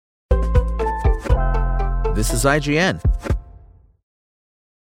This is IGN.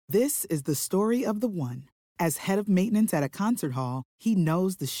 This is the story of the one. As head of maintenance at a concert hall, he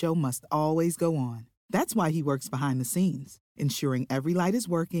knows the show must always go on. That's why he works behind the scenes, ensuring every light is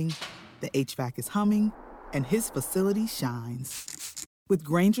working, the HVAC is humming, and his facility shines. With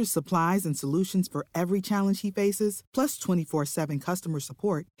Grainger's supplies and solutions for every challenge he faces, plus 24/7 customer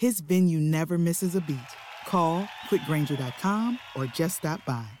support, his venue never misses a beat. Call quickgrainger.com or just stop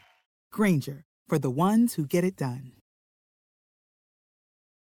by. Grainger, for the ones who get it done.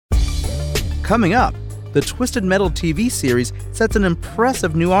 Coming up, the Twisted Metal TV series sets an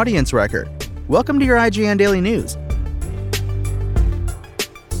impressive new audience record. Welcome to your IGN Daily News.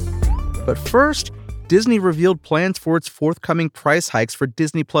 But first, Disney revealed plans for its forthcoming price hikes for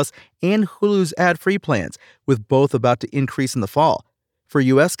Disney Plus and Hulu's ad-free plans, with both about to increase in the fall. For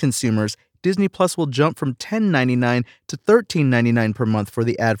U.S. consumers, Disney Plus will jump from $10.99 to $13.99 per month for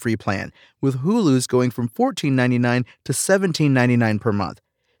the ad-free plan, with Hulu's going from $14.99 to $17.99 per month.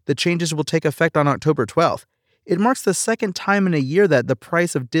 The changes will take effect on October 12th. It marks the second time in a year that the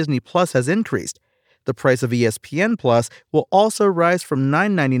price of Disney Plus has increased. The price of ESPN Plus will also rise from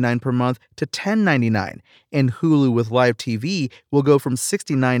 $9.99 per month to $10.99, and Hulu with live TV will go from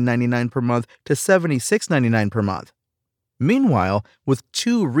 $69.99 per month to $76.99 per month. Meanwhile, with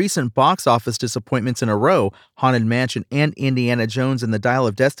two recent box office disappointments in a row, Haunted Mansion and Indiana Jones and the Dial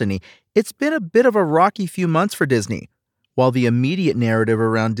of Destiny, it's been a bit of a rocky few months for Disney. While the immediate narrative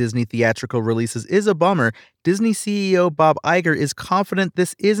around Disney theatrical releases is a bummer, Disney CEO Bob Iger is confident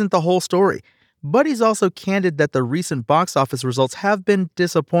this isn't the whole story. But he's also candid that the recent box office results have been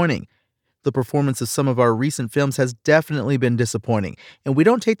disappointing. The performance of some of our recent films has definitely been disappointing, and we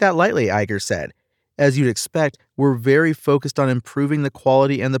don't take that lightly, Iger said. As you'd expect, we're very focused on improving the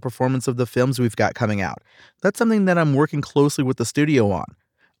quality and the performance of the films we've got coming out. That's something that I'm working closely with the studio on.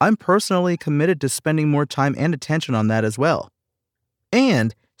 I'm personally committed to spending more time and attention on that as well.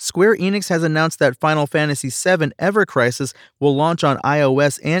 And Square Enix has announced that Final Fantasy VII Ever Crisis will launch on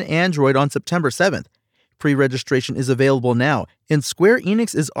iOS and Android on September 7th. Pre-registration is available now, and Square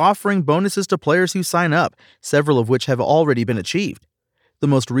Enix is offering bonuses to players who sign up, several of which have already been achieved. The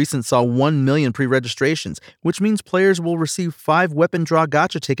most recent saw 1 million pre-registrations, which means players will receive 5 weapon draw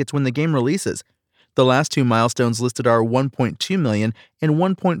gacha tickets when the game releases. The last two milestones listed are 1.2 million and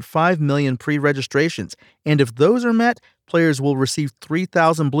 1.5 million pre-registrations, and if those are met, players will receive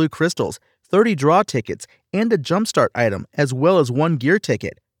 3,000 blue crystals, 30 draw tickets, and a jumpstart item, as well as 1 gear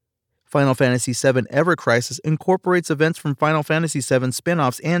ticket. Final Fantasy VII Ever Crisis incorporates events from Final Fantasy VII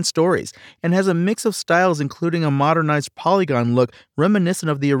spin-offs and stories, and has a mix of styles including a modernized polygon look reminiscent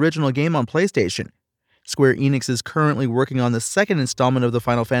of the original game on PlayStation. Square Enix is currently working on the second installment of the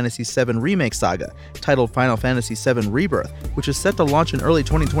Final Fantasy VII Remake saga, titled Final Fantasy VII Rebirth, which is set to launch in early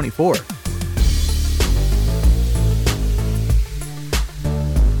 2024.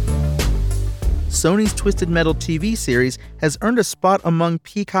 Sony's Twisted Metal TV series has earned a spot among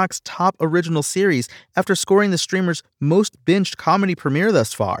Peacock's top original series after scoring the streamer's most binged comedy premiere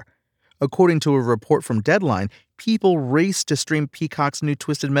thus far. According to a report from Deadline, people raced to stream Peacock's new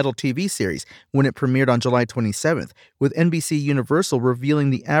Twisted Metal TV series when it premiered on July 27th, with NBC Universal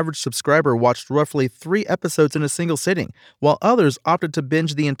revealing the average subscriber watched roughly 3 episodes in a single sitting, while others opted to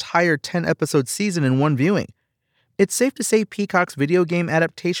binge the entire 10-episode season in one viewing. It's safe to say Peacock's video game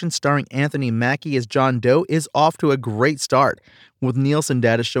adaptation starring Anthony Mackie as John Doe is off to a great start, with Nielsen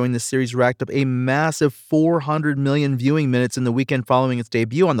data showing the series racked up a massive 400 million viewing minutes in the weekend following its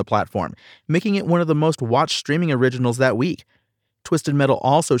debut on the platform, making it one of the most watched streaming originals that week. Twisted Metal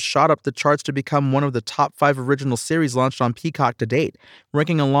also shot up the charts to become one of the top 5 original series launched on Peacock to date,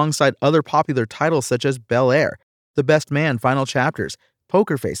 ranking alongside other popular titles such as Bel Air, The Best Man Final Chapters,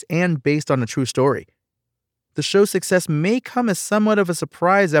 Poker Face, and Based on a True Story. The show's success may come as somewhat of a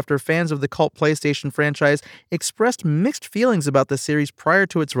surprise after fans of the cult PlayStation franchise expressed mixed feelings about the series prior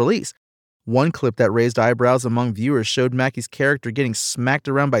to its release. One clip that raised eyebrows among viewers showed Mackie's character getting smacked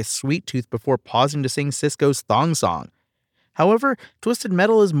around by Sweet Tooth before pausing to sing Cisco's thong song. However, Twisted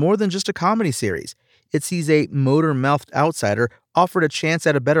Metal is more than just a comedy series. It sees a motor-mouthed outsider offered a chance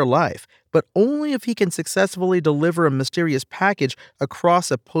at a better life, but only if he can successfully deliver a mysterious package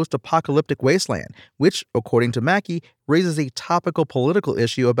across a post-apocalyptic wasteland, which, according to Mackie, raises a topical political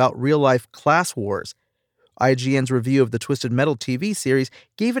issue about real-life class wars. IGN's review of the Twisted Metal TV series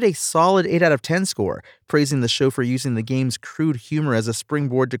gave it a solid 8 out of 10 score, praising the show for using the game's crude humor as a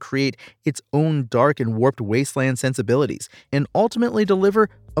springboard to create its own dark and warped wasteland sensibilities, and ultimately deliver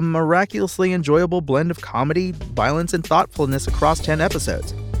a miraculously enjoyable blend of comedy, violence, and thoughtfulness across 10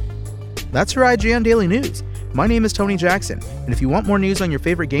 episodes. That's your IGN Daily News. My name is Tony Jackson, and if you want more news on your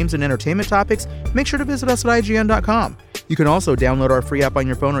favorite games and entertainment topics, make sure to visit us at IGN.com. You can also download our free app on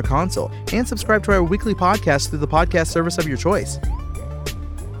your phone or console and subscribe to our weekly podcast through the podcast service of your choice.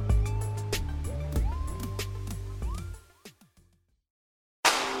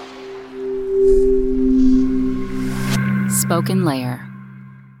 Spoken Layer.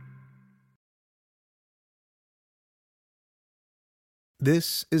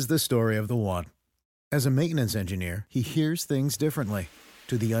 This is the story of the one. As a maintenance engineer, he hears things differently.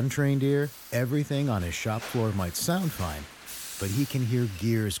 To the untrained ear, everything on his shop floor might sound fine, but he can hear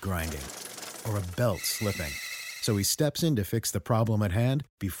gears grinding or a belt slipping. So he steps in to fix the problem at hand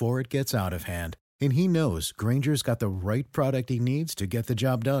before it gets out of hand. And he knows Grainger's got the right product he needs to get the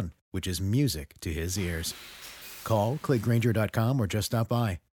job done, which is music to his ears. Call, click Grainger.com, or just stop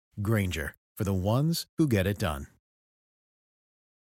by. Grainger, for the ones who get it done.